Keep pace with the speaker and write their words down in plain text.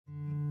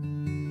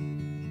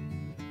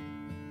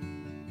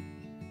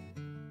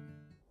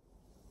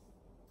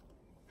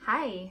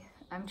Hi,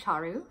 I'm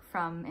Charu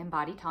from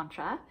Embody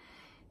Tantra,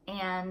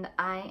 and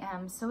I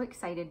am so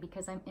excited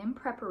because I'm in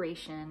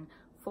preparation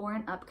for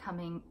an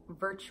upcoming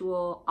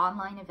virtual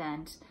online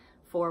event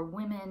for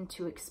women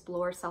to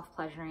explore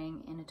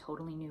self-pleasuring in a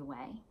totally new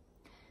way.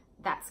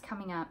 That's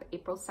coming up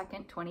April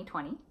 2nd,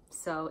 2020.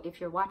 So if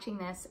you're watching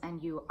this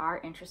and you are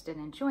interested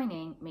in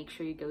joining, make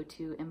sure you go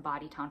to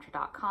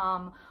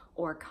embodytantra.com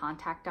or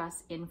contact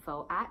us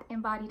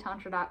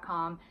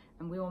info@embodytantra.com,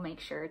 and we will make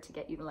sure to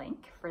get you the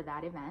link for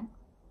that event.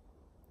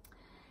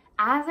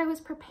 As I was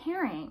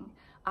preparing,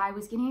 I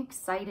was getting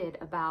excited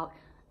about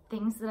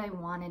things that I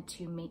wanted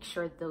to make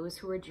sure those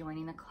who are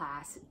joining the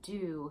class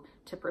do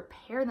to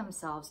prepare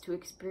themselves to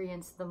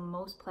experience the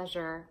most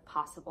pleasure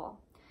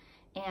possible.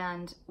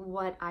 And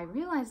what I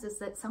realized is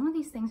that some of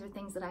these things are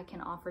things that I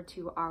can offer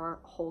to our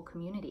whole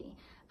community.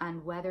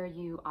 And whether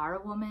you are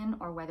a woman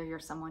or whether you're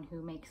someone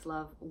who makes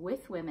love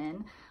with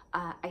women,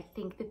 I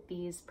think that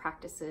these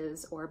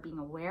practices or being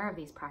aware of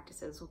these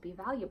practices will be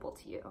valuable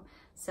to you.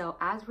 So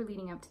as we're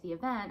leading up to the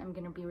event, I'm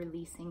going to be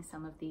releasing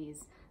some of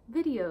these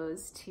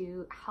videos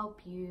to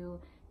help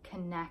you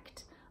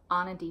connect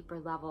on a deeper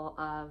level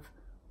of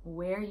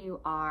where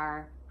you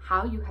are,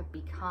 how you have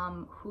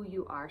become who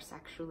you are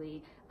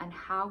sexually, and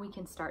how we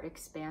can start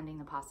expanding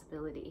the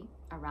possibility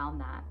around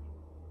that.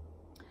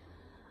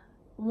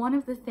 One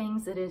of the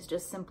things that is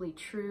just simply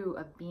true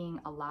of being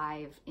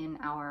alive in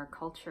our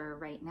culture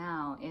right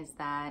now is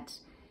that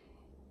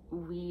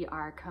we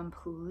are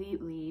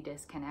completely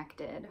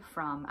disconnected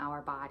from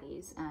our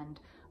bodies. And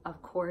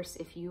of course,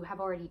 if you have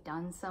already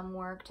done some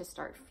work to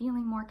start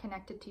feeling more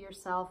connected to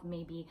yourself,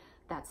 maybe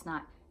that's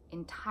not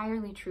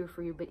entirely true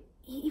for you, but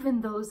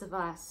even those of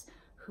us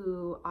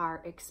who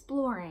are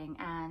exploring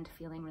and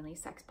feeling really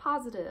sex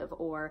positive,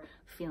 or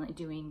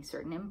doing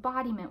certain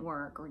embodiment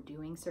work, or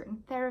doing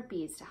certain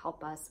therapies to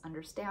help us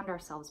understand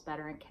ourselves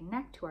better and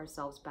connect to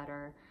ourselves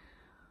better,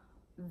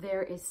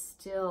 there is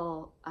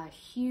still a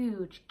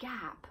huge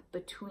gap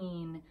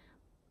between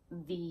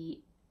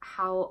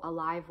how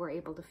alive we're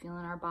able to feel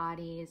in our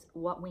bodies,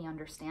 what we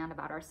understand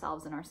about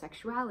ourselves and our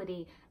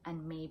sexuality,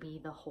 and maybe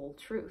the whole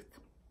truth.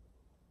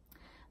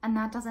 And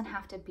that doesn't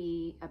have to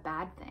be a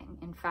bad thing.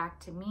 In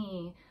fact, to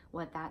me,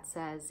 what that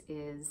says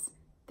is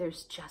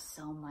there's just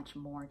so much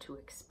more to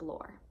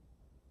explore.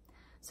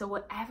 So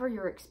whatever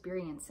you're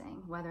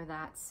experiencing, whether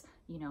that's,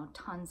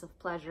 tons of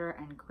pleasure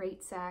and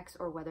great sex,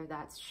 or whether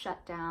that's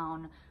shut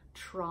down,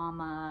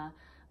 trauma,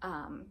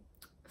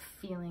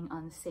 feeling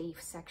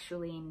unsafe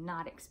sexually,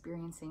 not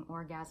experiencing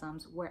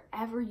orgasms,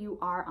 wherever you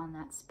are on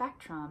that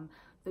spectrum,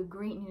 the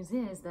great news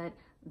is that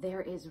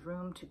there is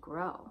room to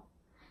grow.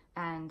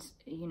 And,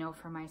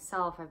 for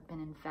myself, I've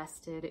been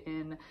invested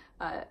in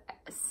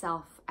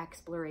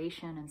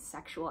self-exploration and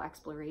sexual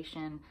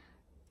exploration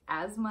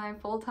as my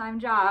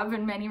full-time job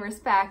in many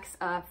respects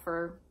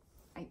for,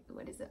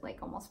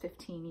 almost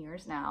 15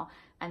 years now.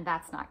 And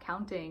that's not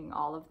counting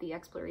all of the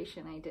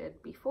exploration I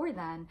did before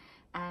then.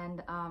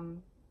 And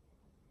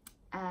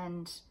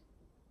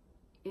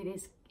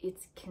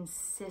it's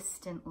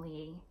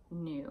consistently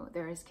new.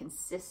 There is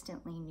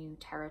consistently new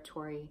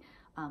territory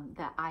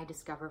that I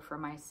discover for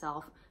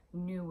myself,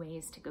 new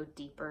ways to go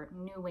deeper,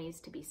 new ways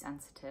to be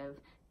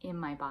sensitive in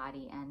my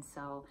body. And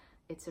so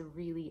it's a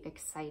really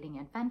exciting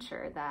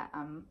adventure that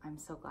I'm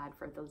so glad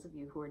for those of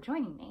you who are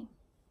joining me.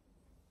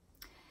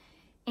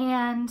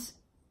 And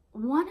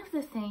one of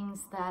the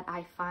things that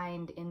I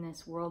find in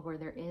this world where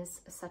there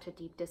is such a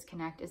deep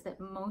disconnect is that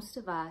most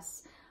of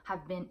us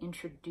have been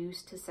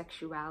introduced to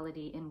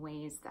sexuality in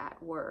ways that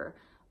were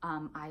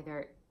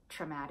either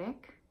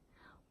traumatic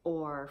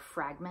or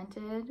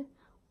fragmented,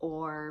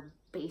 or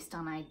based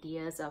on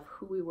ideas of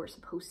who we were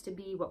supposed to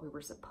be, what we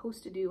were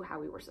supposed to do, how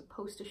we were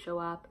supposed to show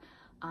up.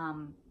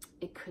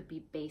 It could be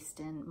based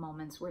in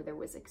moments where there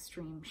was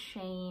extreme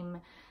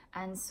shame.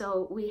 And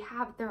so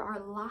there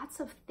are lots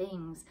of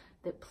things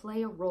that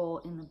play a role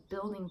in the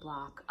building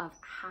block of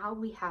how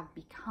we have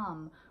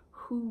become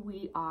who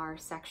we are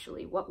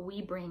sexually, what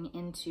we bring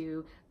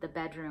into the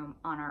bedroom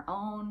on our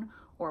own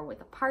or with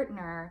a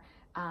partner,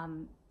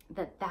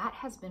 that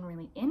has been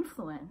really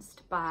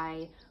influenced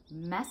by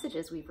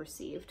messages we've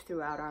received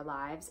throughout our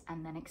lives,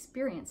 and then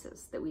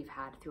experiences that we've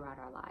had throughout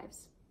our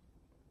lives.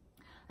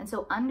 And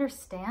so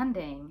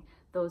understanding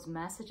those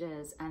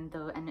messages and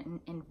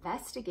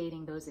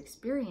investigating those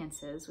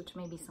experiences, which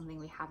may be something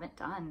we haven't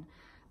done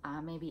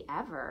maybe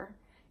ever,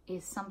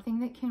 is something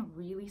that can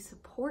really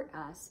support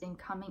us in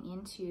coming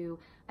into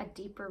a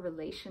deeper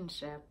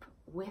relationship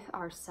with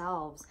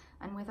ourselves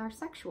and with our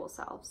sexual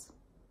selves.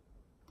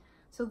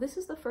 So this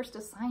is the first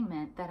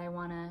assignment that I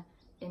want to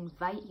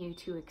invite you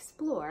to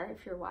explore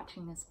if you're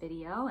watching this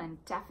video,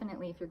 and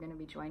definitely if you're going to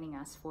be joining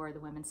us for the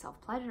Women's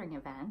Self-Pleasuring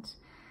event.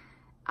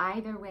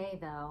 Either way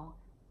though,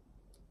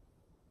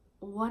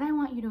 what I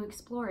want you to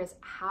explore is,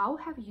 how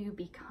have you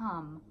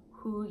become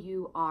who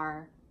you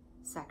are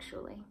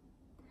sexually?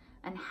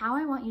 And how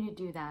I want you to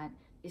do that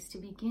is to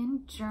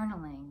begin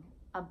journaling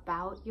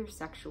about your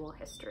sexual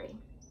history.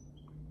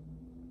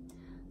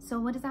 So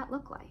what does that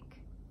look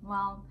like?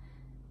 Well,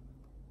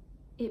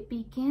 it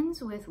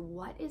begins with,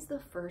 what is the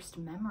first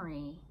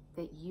memory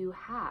that you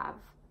have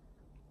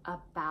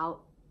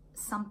about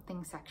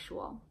something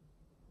sexual?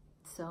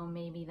 So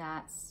maybe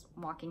that's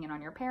walking in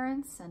on your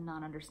parents and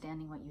not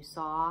understanding what you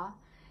saw.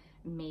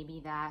 Maybe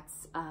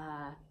that's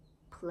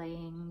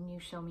playing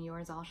you show me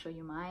yours, I'll show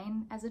you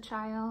mine as a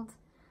child.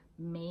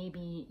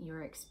 Maybe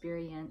your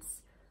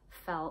experience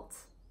felt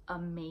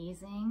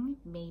amazing.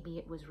 Maybe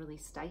it was really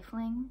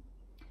stifling.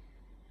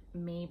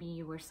 Maybe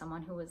you were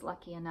someone who was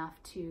lucky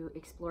enough to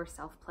explore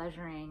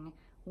self-pleasuring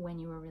when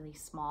you were really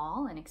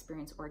small and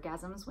experience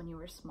orgasms when you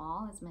were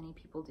small, as many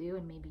people do,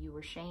 and maybe you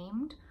were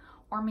shamed,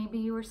 or maybe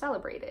you were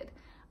celebrated.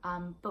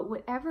 But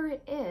whatever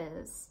it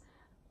is,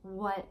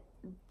 what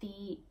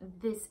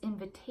this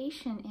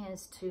invitation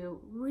is to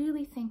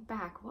really think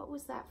back, what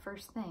was that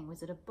first thing?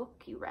 Was it a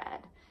book you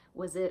read?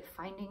 Was it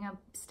finding a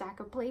stack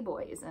of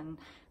Playboys and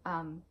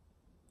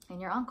in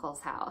your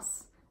uncle's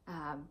house?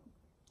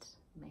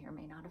 May or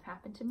may not have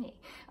happened to me.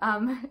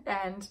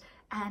 And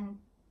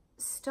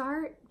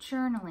start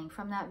journaling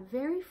from that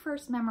very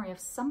first memory of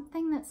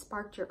something that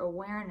sparked your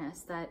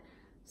awareness that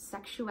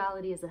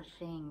sexuality is a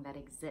thing that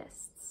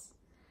exists,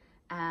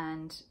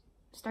 and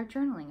start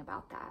journaling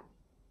about that.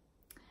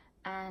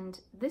 And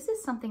this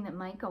is something that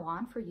might go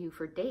on for you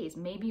for days.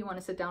 Maybe you want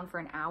to sit down for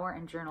an hour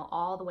and journal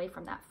all the way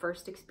from that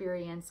first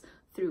experience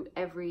through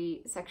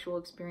every sexual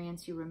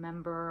experience you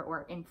remember,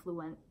 or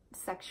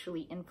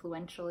sexually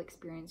influential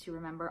experience you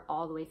remember,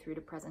 all the way through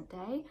to present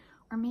day.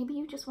 Or maybe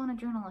you just want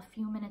to journal a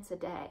few minutes a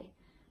day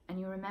and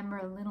you remember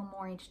a little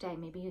more each day.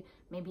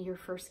 Maybe your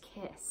first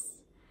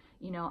kiss.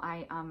 You know,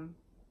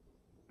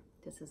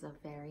 this is a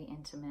very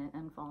intimate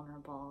and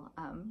vulnerable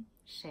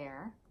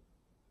share.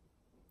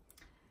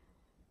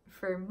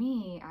 For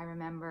me, I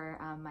remember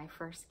my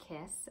first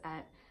kiss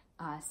at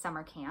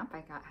summer camp.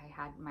 I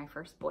had my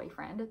first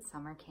boyfriend at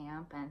summer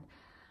camp, and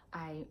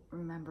I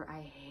remember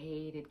I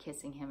hated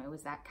kissing him. It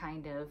was that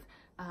kind of,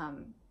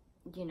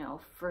 you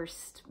know,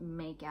 first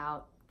make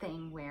out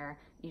thing where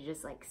you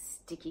just like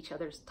stick each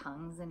other's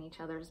tongues in each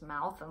other's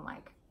mouth and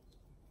like,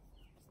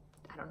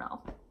 I don't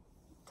know,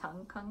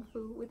 tongue kung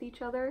fu with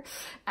each other.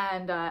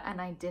 And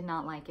I did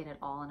not like it at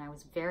all. And I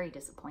was very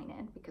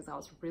disappointed because I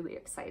was really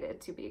excited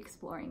to be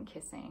exploring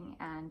kissing.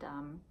 And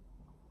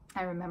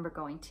I remember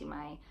going to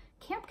my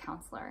camp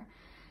counselor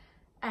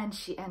and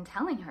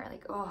telling her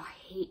like, oh, I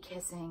hate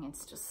kissing.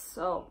 It's just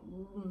so,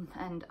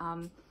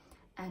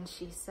 and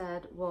she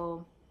said,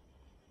 well,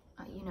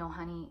 you know,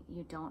 honey,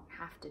 you don't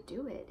have to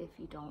do it if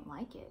you don't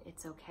like it.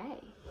 It's okay.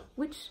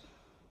 Which,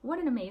 what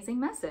an amazing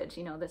message,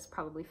 you know, this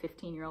probably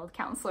 15-year-old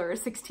counselor or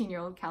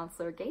 16-year-old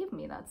counselor gave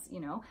me. That's, you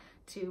know,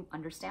 to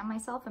understand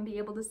myself and be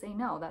able to say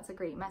no. That's a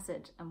great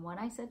message. And what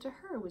I said to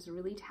her was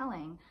really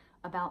telling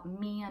about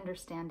me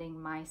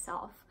understanding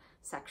myself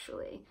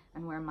sexually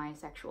and where my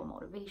sexual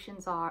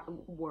motivations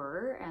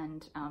were,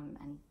 and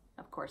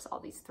of course all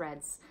these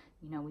threads,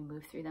 you know, we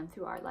move through them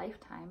through our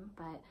lifetime.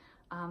 But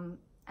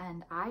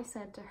and I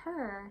said to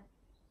her,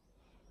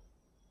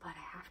 but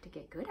I have to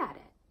get good at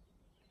it.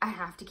 I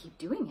have to keep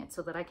doing it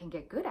so that I can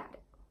get good at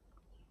it.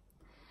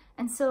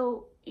 And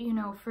so, you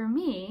know, for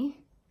me,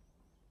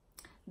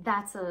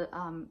 that's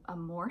a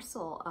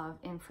morsel of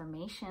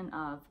information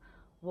of,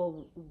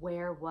 well,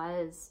 where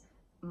was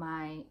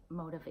my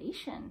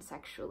motivation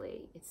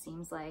sexually? It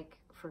seems like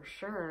for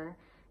sure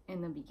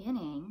in the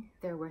beginning,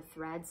 there were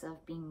threads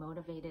of being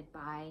motivated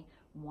by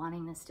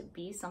wanting this to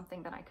be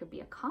something that I could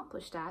be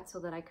accomplished at so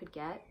that I could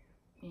get,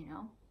 you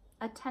know,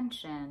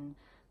 attention,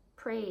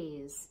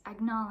 praise,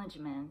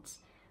 acknowledgement,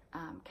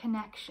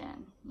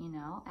 connection, you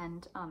know,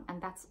 and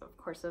that's of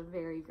course a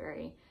very,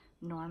 very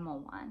normal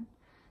one.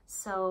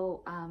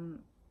 So,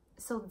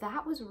 so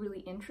that was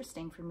really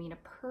interesting for me to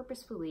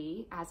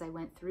purposefully, as I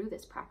went through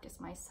this practice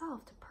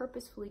myself, to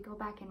purposefully go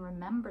back and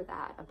remember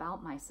that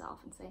about myself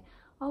and say,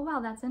 oh, wow,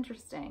 that's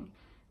interesting.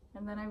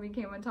 And then I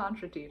became a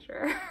Tantra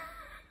teacher.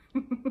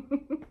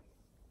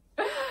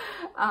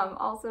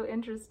 Also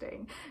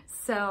interesting.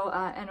 So,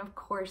 and of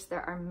course,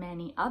 there are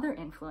many other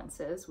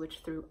influences which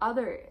through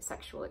other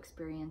sexual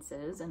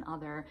experiences and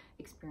other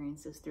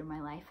experiences through my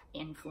life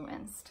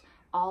influenced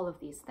all of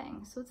these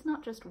things. So it's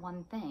not just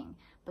one thing,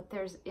 but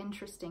there's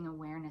interesting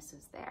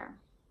awarenesses there.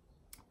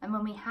 And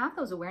when we have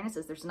those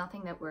awarenesses, there's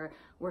nothing that we're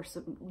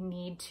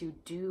need to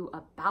do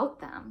about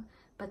them.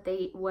 But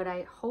what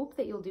I hope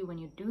that you'll do when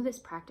you do this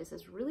practice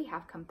is really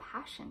have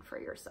compassion for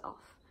yourself.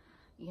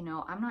 You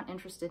know, I'm not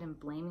interested in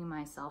blaming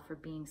myself for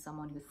being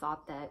someone who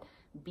thought that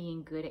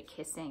being good at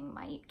kissing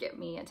might get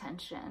me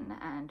attention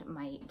and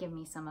might give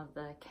me some of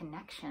the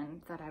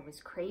connection that I was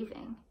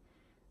craving.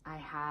 I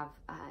have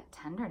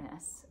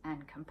tenderness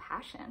and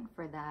compassion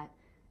for that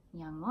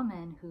young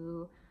woman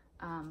who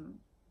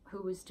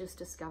was just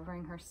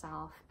discovering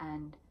herself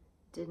and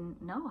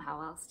didn't know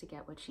how else to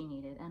get what she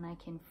needed. And I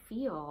can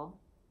feel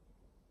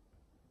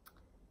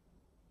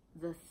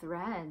the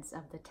threads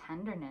of the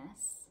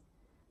tenderness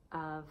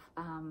of,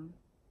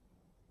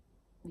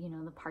 you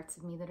know, the parts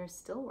of me that are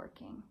still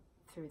working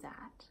through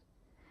that.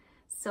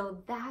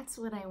 So that's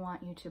what I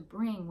want you to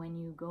bring when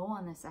you go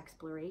on this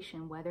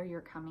exploration, whether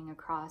you're coming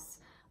across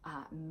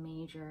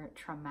major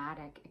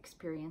traumatic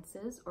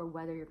experiences, or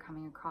whether you're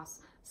coming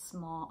across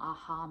small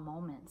aha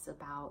moments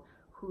about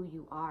who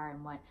you are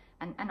and what,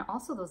 and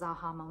also those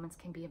aha moments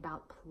can be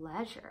about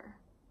pleasure.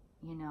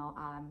 You know,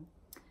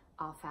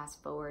 I'll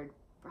fast forward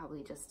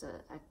probably just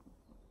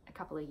a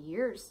couple of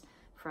years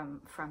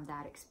from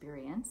that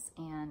experience,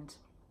 and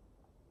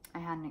I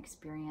had an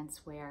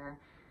experience where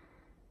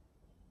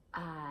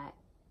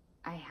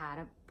I had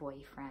a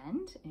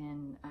boyfriend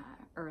in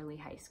early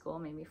high school,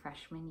 maybe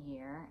freshman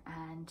year,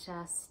 and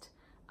just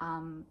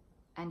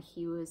and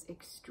he was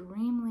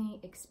extremely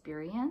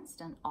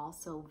experienced and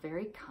also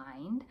very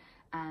kind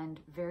and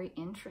very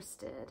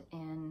interested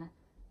in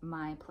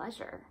my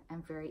pleasure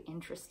and very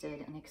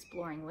interested in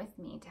exploring with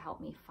me to help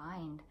me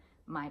find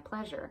my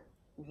pleasure.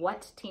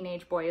 What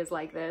teenage boy is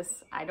like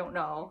this? I don't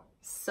know.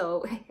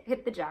 So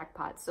hit the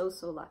jackpot. So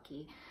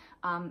lucky.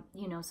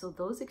 You know, so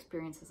those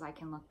experiences, I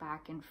can look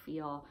back and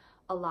feel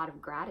a lot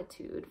of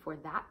gratitude for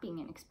that being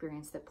an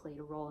experience that played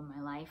a role in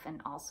my life,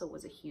 and also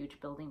was a huge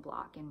building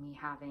block in me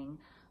having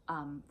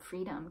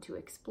freedom to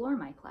explore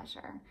my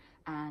pleasure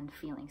and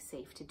feeling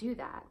safe to do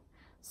that.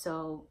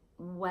 So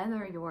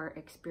whether your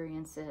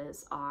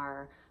experiences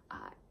are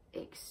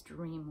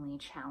extremely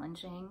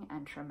challenging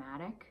and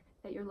traumatic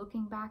that you're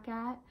looking back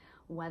at,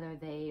 whether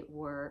they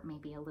were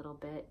maybe a little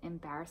bit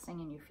embarrassing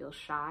and you feel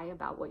shy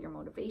about what your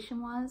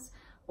motivation was,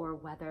 or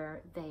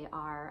whether they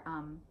are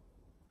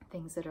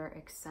things that are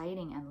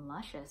exciting and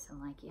luscious and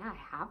like, yeah, I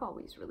have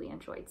always really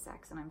enjoyed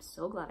sex and I'm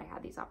so glad I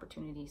had these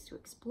opportunities to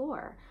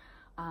explore.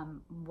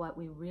 What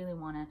we really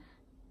want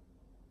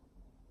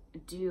to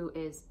do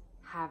is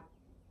have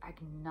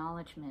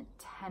acknowledgement,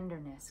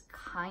 tenderness,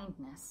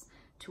 kindness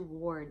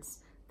towards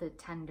the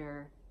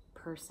tender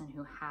person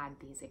who had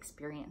these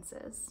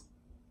experiences.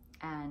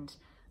 And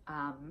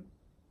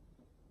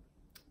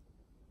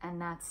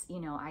that's, you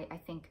know,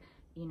 I think,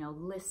 you know,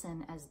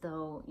 listen as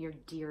though your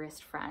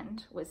dearest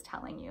friend was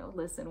telling you.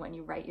 Listen when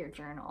you write your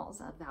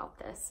journals about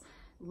this.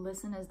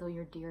 Listen as though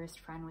your dearest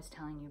friend was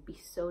telling you. Be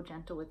so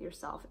gentle with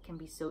yourself. It can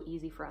be so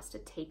easy for us to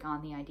take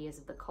on the ideas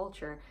of the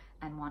culture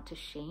and want to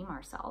shame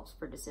ourselves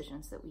for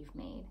decisions that we've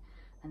made.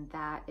 And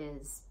that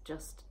is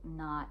just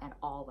not at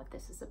all what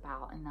this is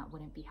about, and that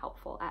wouldn't be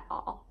helpful at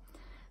all.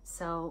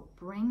 So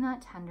bring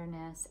that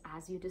tenderness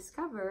as you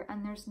discover,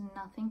 and there's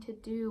nothing to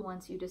do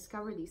once you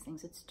discover these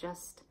things. It's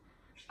just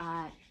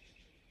a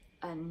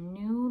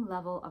new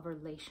level of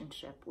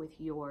relationship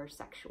with your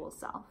sexual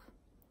self.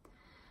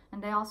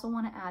 And I also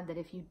want to add that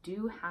if you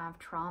do have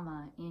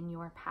trauma in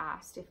your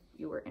past, if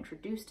you were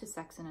introduced to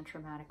sex in a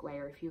traumatic way,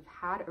 or if you've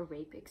had a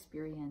rape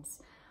experience,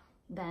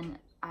 then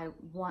I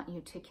want you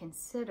to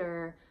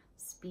consider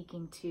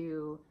speaking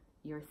to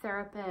your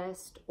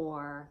therapist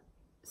or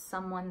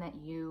someone that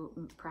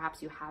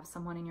perhaps you have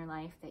someone in your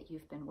life that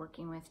you've been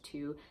working with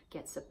to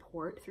get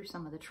support through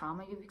some of the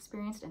trauma you've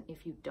experienced. And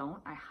if you don't,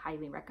 I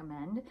highly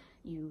recommend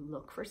you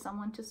look for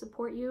someone to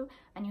support you,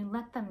 and you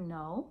let them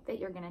know that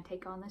you're going to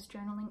take on this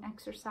journaling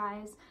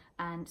exercise,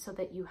 and so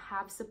that you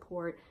have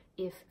support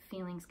if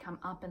feelings come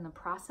up in the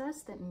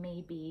process that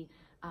may be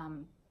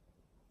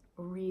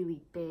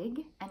really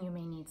big and you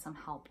may need some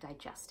help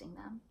digesting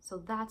them. So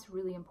that's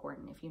really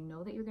important. If you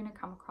know that you're going to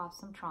come across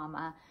some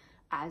trauma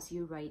as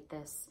you write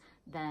this,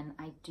 then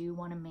I do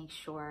want to make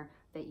sure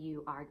that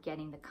you are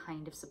getting the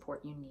kind of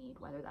support you need,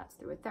 whether that's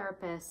through a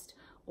therapist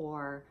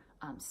or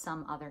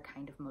some other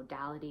kind of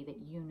modality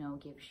that you know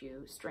gives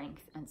you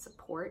strength and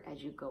support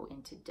as you go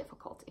into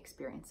difficult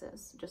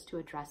experiences, just to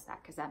address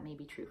that, because that may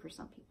be true for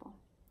some people.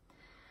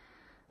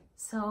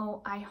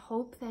 So I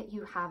hope that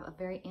you have a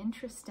very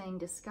interesting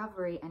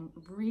discovery and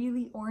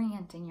really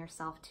orienting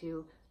yourself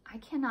to,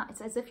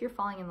 it's as if you're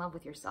falling in love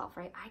with yourself,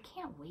 right? I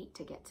can't wait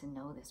to get to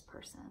know this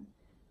person.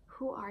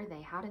 Who are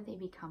they? How did they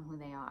become who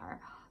they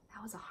are?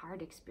 That was a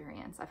hard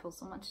experience. I feel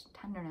so much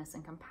tenderness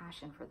and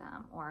compassion for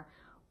them. Or,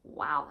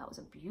 wow, that was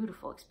a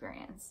beautiful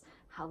experience.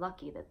 How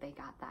lucky that they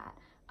got that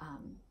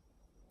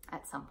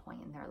at some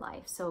point in their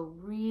life. So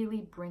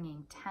really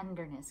bringing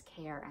tenderness,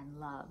 care,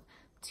 and love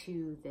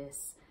to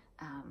this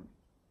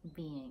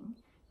being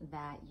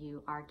that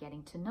you are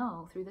getting to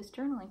know through this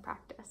journaling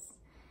practice.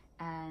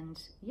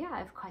 And yeah,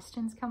 if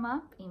questions come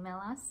up,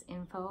 email us,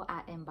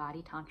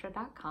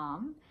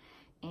 info@embodiedtantra.com,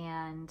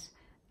 and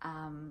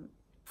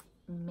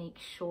make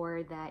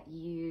sure that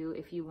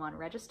if you want to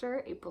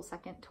register April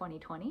 2nd,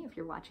 2020, if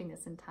you're watching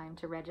this in time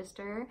to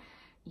register,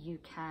 you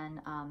can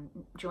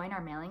join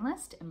our mailing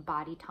list,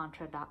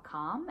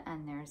 embodiedtantra.com,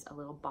 and there's a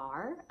little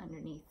bar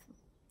underneath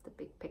the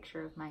big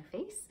picture of my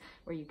face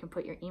where you can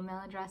put your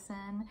email address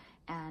in,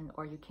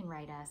 or you can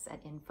write us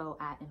at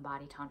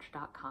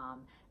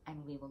info@embodiedtantra.com,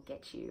 and we will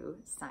get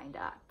you signed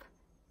up.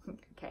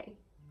 Okay,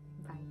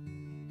 bye.